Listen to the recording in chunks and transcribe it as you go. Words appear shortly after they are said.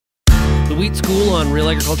The Wheat School on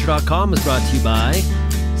RealAgriculture.com is brought to you by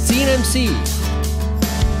CNMC,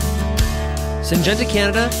 Syngenta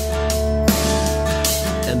Canada,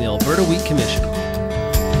 and the Alberta Wheat Commission.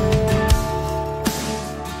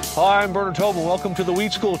 Hi, I'm Bernard Tobin. Welcome to the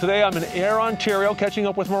Wheat School. Today I'm in Ayr, Ontario, catching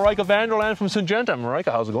up with Marijke Vanderlaan from Syngenta.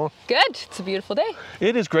 Marijke, how's it going? Good. It's a beautiful day.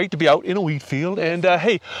 It is great to be out in a wheat field. And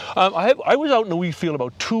I was out in a wheat field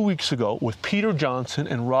about 2 weeks ago with Peter Johnson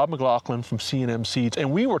and Rob McLaughlin from C&M Seeds,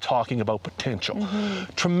 and we were talking about potential.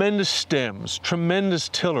 Tremendous stems, tremendous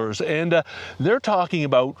tillers, and they're talking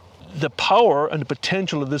about the power and the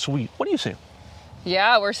potential of this wheat. What are you saying?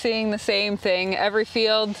 Yeah, we're seeing the same thing. Every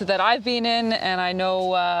field that I've been in, and I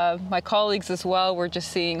know my colleagues as well, we're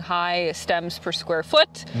just seeing high stems per square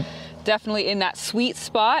foot. Definitely in that sweet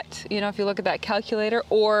spot, you know, if you look at that calculator,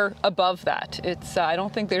 or above that. It's I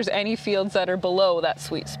don't think there's any fields that are below that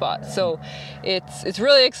sweet spot. So it's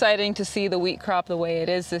really exciting to see the wheat crop the way it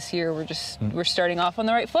is this year. We're starting off on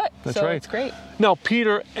the right foot. That's so right. It's great. Now,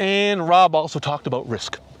 Peter and Rob also talked about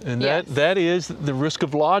risk. And Yes. that is the risk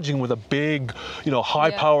of lodging with a big,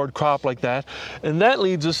 high-powered crop like that. And that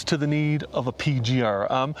leads us to the need of a PGR.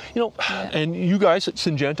 And you guys at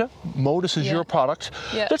Syngenta, Modus is your product.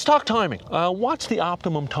 Yeah. Let's talk timing. What's the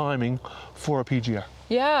optimum timing for a PGR?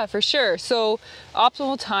 Yeah, for sure. So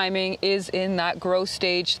optimal timing is in that growth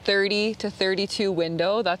stage 30 to 32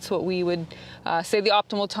 window. That's what we would say the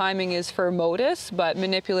optimal timing is for Modus, but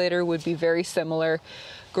manipulator would be very similar.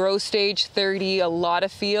 Growth stage 30, a lot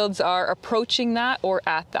of fields are approaching that or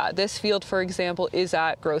at that. This field, for example, is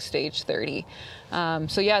at growth stage 30.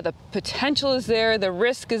 So yeah, the potential is there, the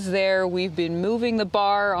risk is there. We've been moving the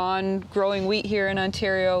bar on growing wheat here in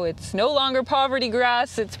Ontario. It's no longer poverty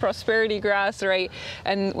grass, it's prosperity grass, right?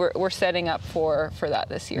 And we're setting up for that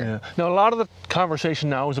this year. Yeah. Now, a lot of the conversation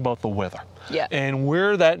now is about the weather. Yeah. And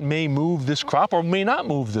where that may move this crop or may not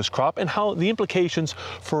move this crop, and how the implications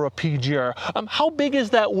for a PGR. How big is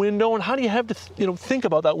that window, and how do you have to think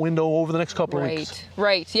about that window over the next couple of weeks?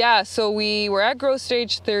 Right. Yeah. So we're at growth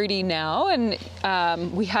stage 30 now,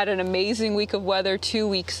 and we had an amazing week of weather 2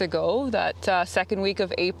 weeks ago. That second week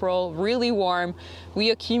of April, really warm. We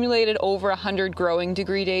accumulated over 100 growing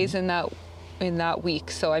degree days in that week.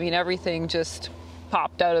 So I mean, everything just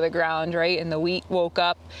popped out of the ground, right? And the wheat woke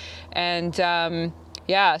up, and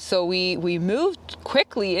so we moved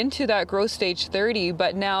quickly into that growth stage 30,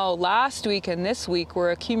 but now last week and this week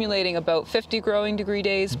we're accumulating about 50 growing degree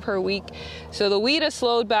days per week. So the wheat has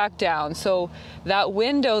slowed back down. So that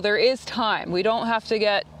window, there is time. We don't have to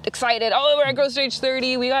get excited. Oh, we're at growth stage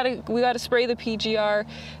 30. We gotta spray the PGR.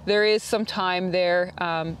 There is some time there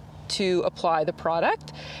to apply the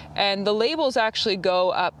product, and the labels actually go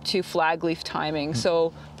up to flag leaf timing.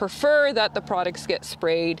 So prefer that the products get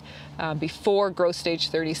sprayed before growth stage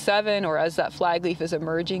 37, or as that flag leaf is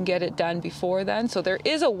emerging, get it done before then. So there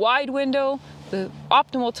is a wide window. The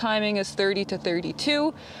optimal timing is 30 to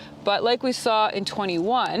 32, but like we saw in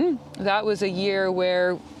 21, that was a year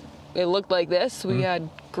where it looked like this. We had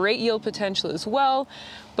great yield potential as well,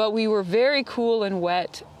 but we were very cool and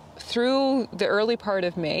wet through the early part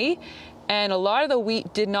of May, and a lot of the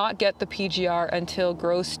wheat did not get the PGR until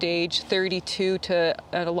growth stage 32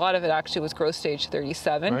 and a lot of it actually was growth stage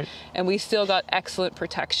 37, right. And we still got excellent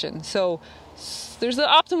protection. So there's the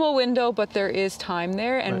optimal window, but there is time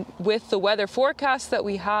there, and with the weather forecast that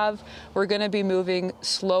we have, we're going to be moving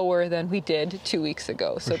slower than we did 2 weeks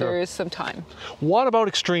ago. So there is some time. What about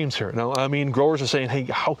extremes here? Now, I mean, growers are saying, hey,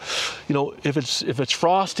 if it's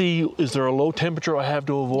frosty, is there a low temperature I have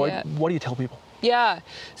to avoid? Yeah. What do you tell people? Yeah,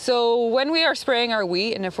 so when we are spraying our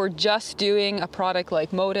wheat, and if we're just doing a product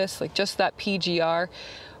like Modus, like just that PGR,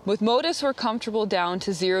 with Modus, we're comfortable down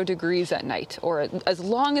to 0 degrees at night, or as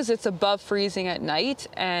long as it's above freezing at night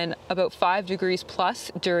and about 5 degrees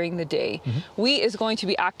plus during the day. Wheat is going to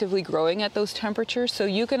be actively growing at those temperatures, so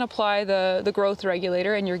you can apply the growth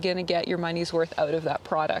regulator and you're going to get your money's worth out of that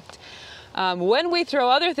product. When we throw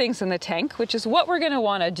other things in the tank, which is what we're going to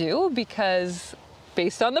want to do, because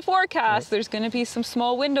based on the forecast, there's going to be some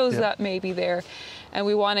small windows that may be there, and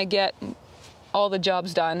we want to get all the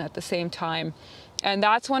jobs done at the same time. And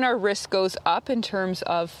that's when our risk goes up in terms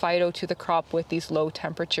of phyto to the crop with these low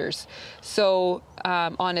temperatures. So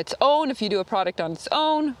on its own, if you do a product on its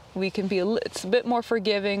own, it's a bit more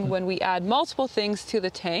forgiving. When we add multiple things to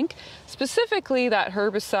the tank, specifically that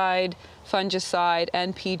herbicide, fungicide,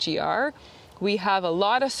 and PGR, we have a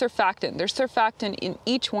lot of surfactant. There's surfactant in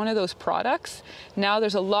each one of those products. Now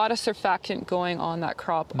there's a lot of surfactant going on that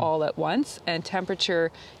crop all at once, and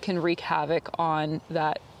temperature can wreak havoc on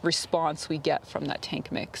that response we get from that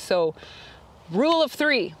tank mix. So Rule of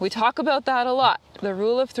 3, we talk about that a lot. The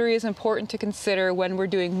rule of 3 is important to consider when we're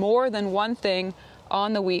doing more than one thing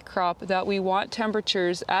on the wheat crop, that we want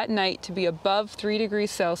temperatures at night to be above 3 degrees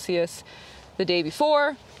Celsius the day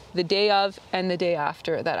before, the day of, and the day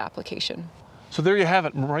after that application. So there you have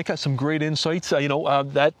it, Marijke, some great insights.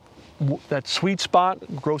 That sweet spot,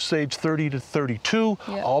 growth stage 30 to 32,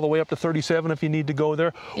 Yeah. all the way up to 37 if you need to go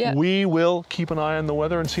there. Yeah. We will keep an eye on the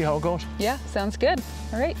weather and see how it goes. Yeah, sounds good.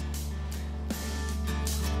 All right.